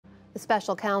The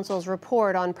special counsel's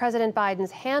report on President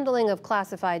Biden's handling of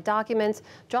classified documents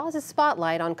draws a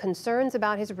spotlight on concerns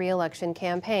about his re-election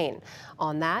campaign.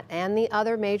 On that and the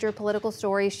other major political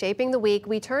stories shaping the week,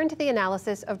 we turn to the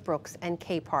analysis of Brooks and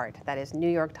Capehart. That is New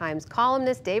York Times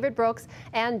columnist David Brooks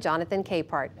and Jonathan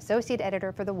Capehart, associate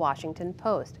editor for The Washington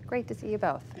Post. Great to see you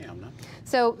both. Hey, Amna.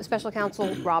 So, Special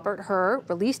Counsel Robert Hur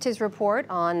released his report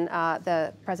on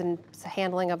the president's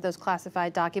handling of those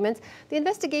classified documents. The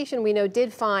investigation, we know,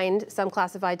 did find some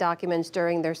classified documents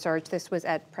during their search. This was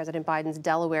at President Biden's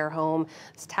Delaware home,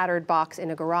 this tattered box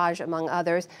in a garage, among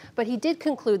others. But he did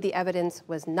conclude the evidence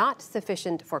was not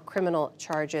sufficient for criminal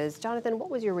charges. Jonathan,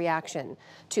 what was your reaction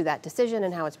to that decision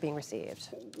and how it's being received?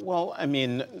 Well, I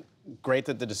mean, great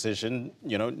that the decision,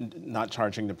 not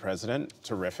charging the president,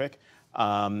 terrific.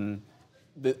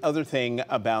 The other thing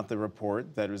about the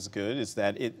report that was good is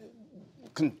that it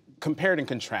compared and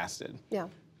contrasted. Yeah.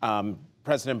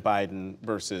 President Biden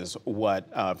versus what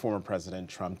former President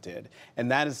Trump did. And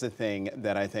that is the thing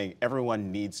that I think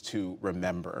everyone needs to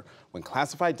remember. When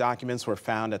classified documents were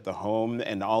found at the home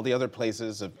and all the other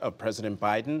places of President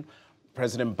Biden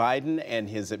and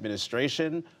his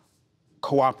administration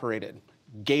cooperated,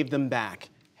 gave them back,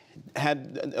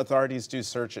 had authorities do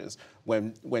searches.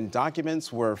 When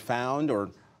documents were found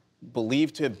or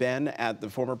believed to have been at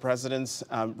the former president's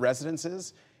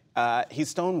residences, he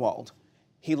stonewalled.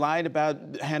 He lied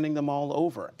about handing them all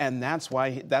over, and that's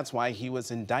why he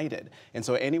was indicted. And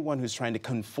so anyone who's trying to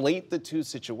conflate the two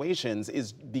situations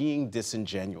is being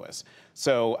disingenuous.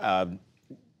 So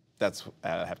that's what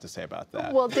I have to say about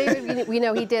that. Well, David, we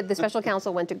know he did. The special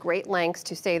counsel went to great lengths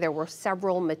to say there were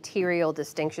several material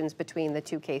distinctions between the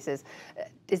two cases.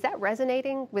 Is that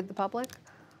resonating with the public?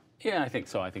 Yeah, I think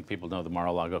so. I think people know the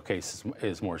Mar-a-Lago case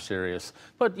is more serious.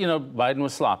 But, Biden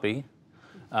was sloppy.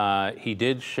 He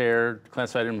did share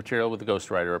classified material with the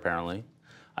ghostwriter, apparently.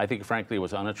 I think, frankly, it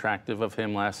was unattractive of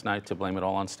him last night to blame it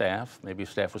all on staff. Maybe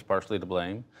staff was partially to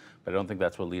blame, but I don't think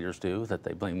that's what leaders do, that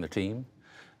they blame the team.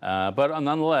 But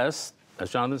nonetheless, as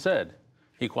Jonathan said,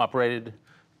 he cooperated.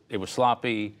 It was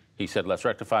sloppy. He said, let's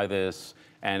rectify this.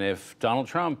 And if Donald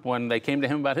Trump, when they came to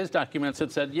him about his documents,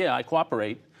 had said, yeah, I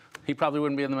cooperate, he probably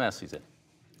wouldn't be in the mess he's in.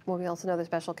 Well, we also know the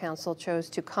special counsel chose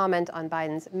to comment on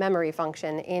Biden's memory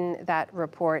function in that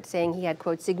report, saying he had,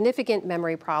 quote, significant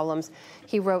memory problems.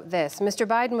 He wrote this: Mr.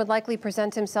 Biden would likely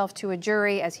present himself to a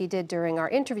jury, as he did during our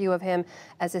interview of him,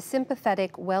 as a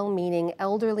sympathetic, well-meaning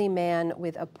elderly man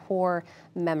with a poor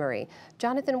memory.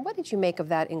 Jonathan, what did you make of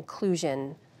that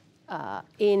inclusion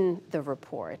in the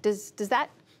report? Does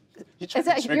that... You trying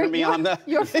to trigger me on the...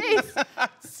 Your face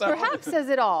perhaps says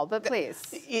it all, but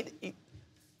please.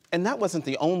 And that wasn't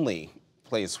the only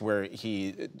place where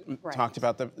he talked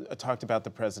about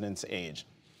the president's age.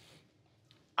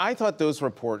 I thought those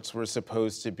reports were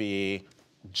supposed to be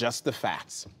just the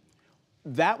facts.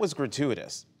 That was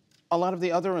gratuitous. A lot of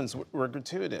the other ones were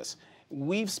gratuitous.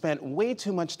 We've spent way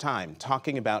too much time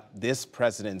talking about this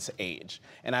president's age.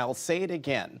 And I'll say it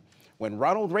again. When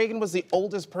Ronald Reagan was the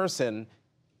oldest person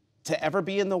to ever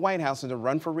be in the White House and to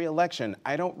run for re-election,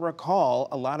 I don't recall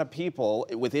a lot of people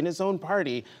within his own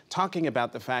party talking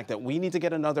about the fact that we need to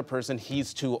get another person,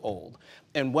 he's too old.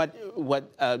 And what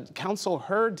Counsel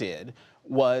Hur did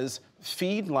was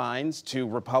feed lines to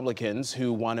Republicans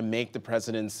who want to make the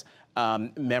president's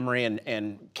memory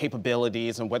and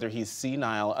capabilities and whether he's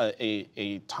senile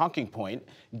a talking point,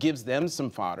 gives them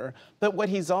some fodder. But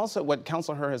what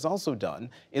Counsel Hur has also done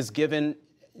is given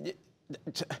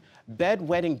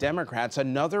bedwetting Democrats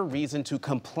another reason to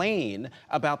complain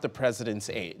about the president's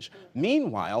age.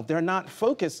 Meanwhile, they're not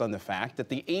focused on the fact that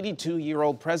the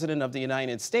 82-year-old president of the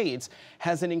United States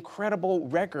has an incredible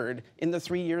record in the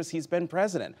 3 years he's been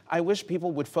president. I wish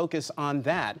people would focus on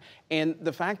that. And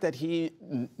the fact that he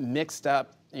mixed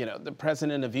up, the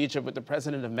president of Egypt with the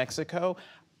president of Mexico,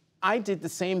 I did the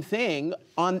same thing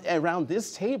around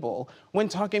this table when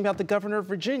talking about the governor of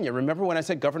Virginia. Remember when I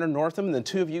said Governor Northam and the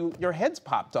two of you, your heads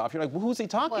popped off. You're like, well, who's he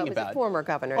talking about? A former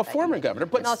governor. A former governor,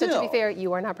 but and also, still. To be fair,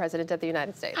 you are not president of the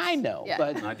United States. I know, yeah.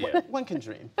 But not yet. One can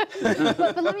dream.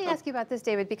 but let me ask you about this,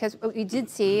 David, because we did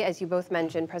see, as you both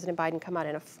mentioned, President Biden come out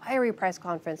in a fiery press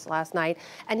conference last night,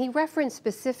 and he referenced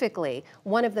specifically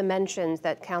one of the mentions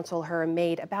that Counsel Hur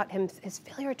made about his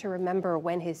failure to remember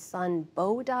when his son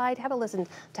Beau died. Have a listen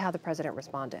to how the president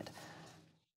responded.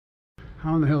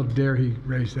 How in the hell dare he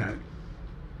raise that?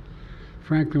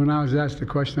 Frankly, when I was asked the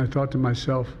question, I thought to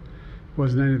myself, it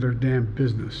wasn't any of their damn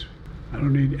business. I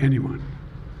don't need anyone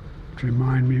to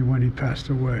remind me when he passed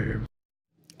away.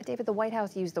 David, the White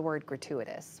House used the word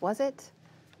gratuitous, was it?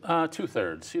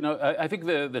 Two-thirds. I think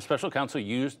the special counsel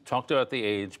talked about the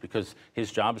age because his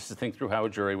job is to think through how a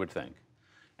jury would think.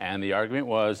 And the argument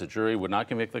was the jury would not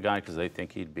convict the guy because they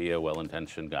think he'd be a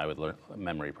well-intentioned guy with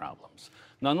memory problems.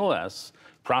 Nonetheless,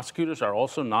 prosecutors are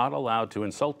also not allowed to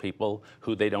insult people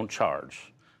who they don't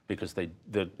charge, because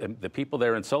the people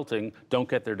they're insulting don't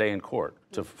get their day in court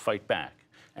to fight back.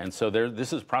 And so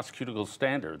this is prosecutable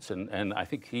standards, and I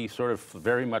think he sort of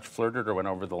very much flirted or went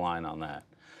over the line on that.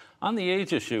 On the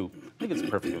age issue, I think it's a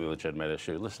perfectly legitimate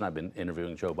issue. Listen, I've been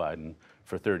interviewing Joe Biden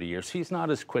for 30 years. He's not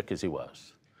as quick as he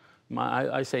was.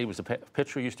 I say he was a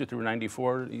pitcher who used to throw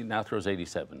 94, he now throws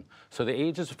 87. So the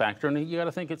age is a factor, and you got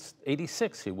to think it's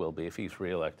 86 he will be if he's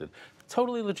reelected.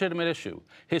 Totally legitimate issue.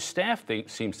 His staff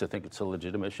seems to think it's a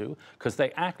legitimate issue because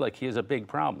they act like he is a big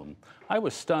problem. I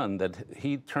was stunned that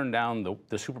he turned down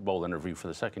the Super Bowl interview for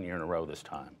the second year in a row this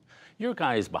time. Your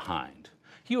guy is behind.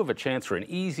 You have a chance for an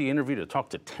easy interview to talk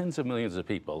to tens of millions of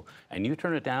people, and you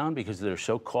turn it down because they're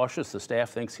so cautious the staff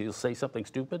thinks he'll say something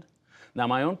stupid? Now,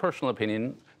 my own personal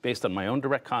opinion, based on my own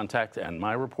direct contact and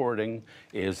my reporting,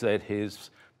 is that his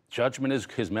judgment is,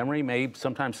 his memory may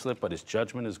sometimes slip, but his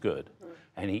judgment is good.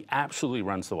 And he absolutely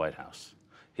runs the White House.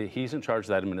 He's in charge of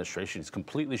that administration. He's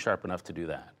completely sharp enough to do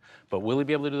that. But will he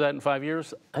be able to do that in 5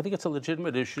 years? I think it's a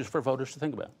legitimate issue for voters to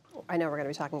think about. I know we're going to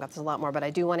be talking about this a lot more, but I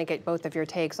do want to get both of your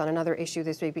takes on another issue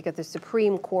this week, because the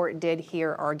Supreme Court did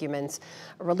hear arguments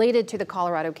related to the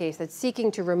Colorado case that's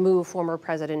seeking to remove former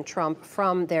President Trump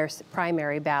from their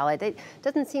primary ballot. It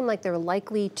doesn't seem like they're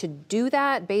likely to do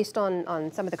that based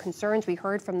on some of the concerns we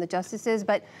heard from the justices.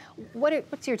 But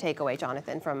what's your takeaway,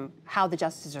 Jonathan, from how the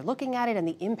justices are looking at it and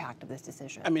the impact of this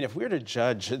decision? I mean, if we were to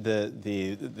judge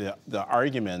the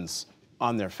arguments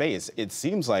on their face, it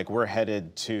seems like we're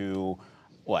headed to,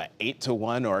 what,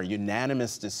 8-1 or a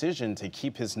unanimous decision to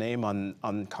keep his name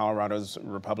on Colorado's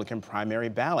Republican primary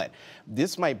ballot.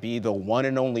 This might be the one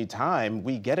and only time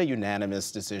we get a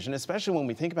unanimous decision, especially when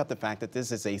we think about the fact that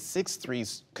this is a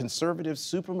 6-3 conservative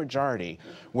supermajority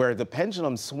where the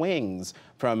pendulum swings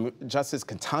from Justice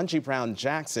Ketanji Brown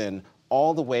Jackson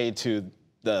all the way to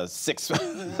the six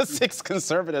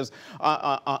conservatives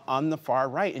on the far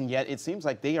right, and yet it seems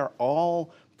like they are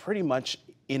all pretty much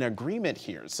in agreement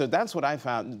here. So that's what I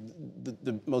found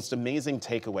the most amazing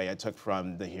takeaway I took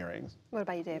from the hearings. What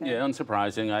about you, David? Yeah,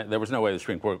 unsurprising. There was no way the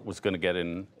Supreme Court was going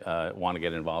to want to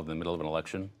get involved in the middle of an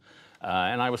election.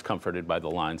 And I was comforted by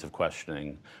the lines of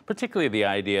questioning, particularly the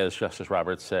idea, as Justice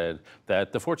Roberts said,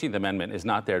 that the 14th Amendment is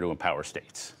not there to empower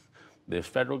states. The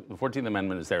 14th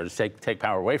Amendment is there to take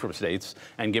power away from states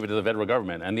and give it to the federal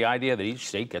government. And the idea that each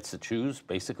state gets to choose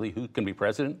basically who can be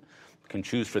president, can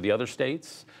choose for the other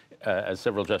states, as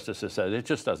several justices said, it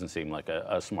just doesn't seem like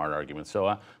a smart argument.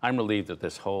 So I'm relieved that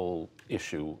this whole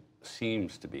issue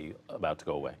seems to be about to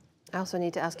go away. I also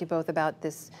need to ask you both about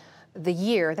the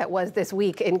year that was this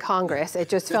week in Congress. It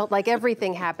just felt like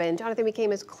everything happened. Jonathan, we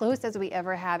came as close as we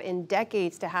ever have in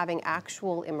decades to having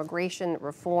actual immigration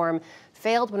reform.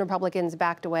 Failed when Republicans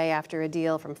backed away after a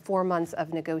deal from 4 months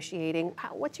of negotiating.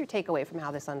 What's your takeaway from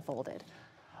how this unfolded?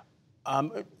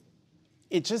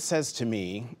 It just says to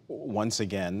me, once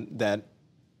again, that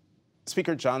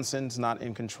Speaker Johnson's not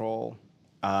in control.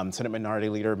 Senate Minority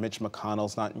Leader Mitch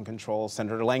McConnell's not in control.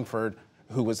 Senator Langford,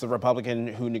 who was the Republican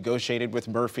who negotiated with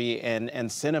Murphy and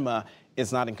Sinema,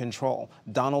 is not in control.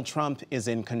 Donald Trump is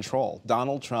in control.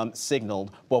 Donald Trump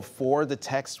signaled before the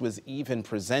text was even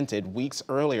presented weeks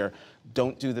earlier,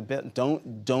 don't do the bill,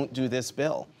 don't do this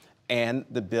bill. And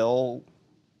the bill,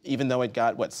 even though it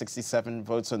got 67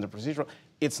 votes on the procedural,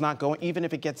 it's not going, even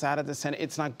if it gets out of the Senate,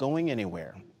 it's not going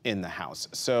anywhere in the House.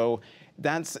 So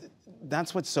that's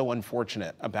what's so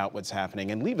unfortunate about what's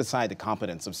happening. And leave aside the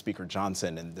competence of Speaker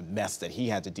Johnson and the mess that he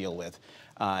had to deal with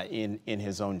in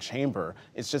his own chamber.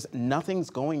 It's just nothing's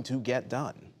going to get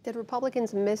done. Did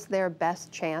Republicans miss their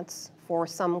best chance for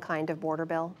some kind of border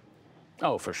bill?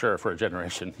 Oh, for sure, for a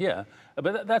generation, yeah.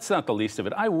 But that's not the least of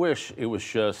it. I wish it was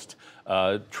just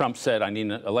Trump said, I need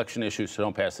an election issue, so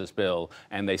don't pass this bill,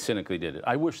 and they cynically did it.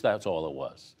 I wish that's all it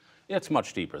was. It's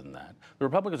much deeper than that. The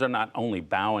Republicans are not only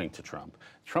bowing to Trump.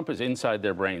 Trump is inside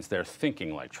their brains. They're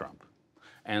thinking like Trump.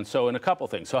 And so in a couple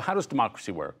things. So how does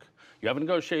democracy work? You have a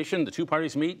negotiation, the two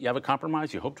parties meet, you have a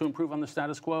compromise, you hope to improve on the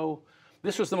status quo.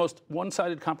 This was the most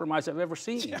one-sided compromise I've ever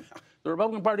seen. Yeah. The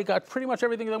Republican Party got pretty much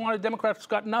everything they wanted. Democrats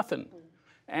got nothing.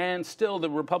 And still,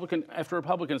 after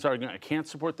Republicans arguing, I can't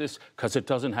support this because it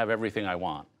doesn't have everything I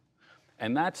want.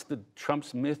 And that's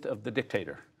Trump's myth of the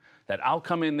dictator, that I'll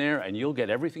come in there and you'll get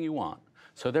everything you want.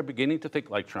 So they're beginning to think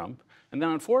like Trump. And then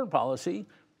on foreign policy,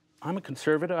 I'm a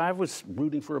conservative. I was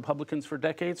rooting for Republicans for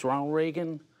decades. Ronald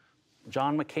Reagan,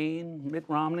 John McCain, Mitt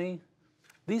Romney.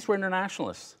 These were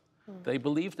internationalists. They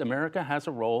believed America has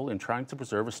a role in trying to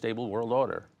preserve a stable world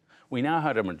order. We now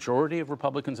had a majority of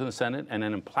Republicans in the Senate and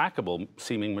an implacable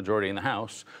seeming majority in the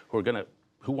House who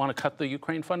want to cut the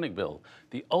Ukraine funding bill,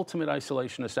 the ultimate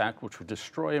isolationist act which would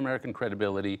destroy American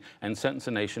credibility and sentence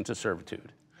a nation to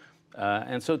servitude.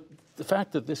 And so the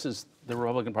fact that this is the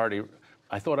Republican Party,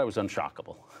 I thought I was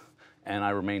unshockable, and I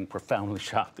remain profoundly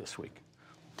shocked this week.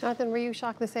 Jonathan, were you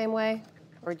shocked the same way?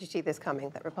 Or did you see this coming,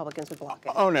 that Republicans would block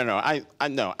it? Oh, no.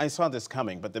 I saw this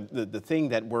coming, but the thing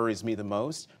that worries me the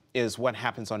most is what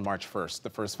happens on March 1st, the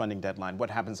first funding deadline, what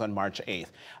happens on March 8th.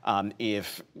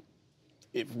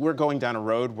 If we're going down a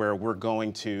road where we're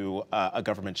going to a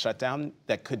government shutdown,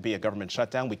 that could be a government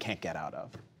shutdown we can't get out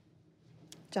of.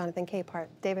 Jonathan Capehart,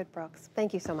 David Brooks,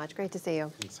 thank you so much. Great to see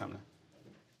you. Thanks, Amna.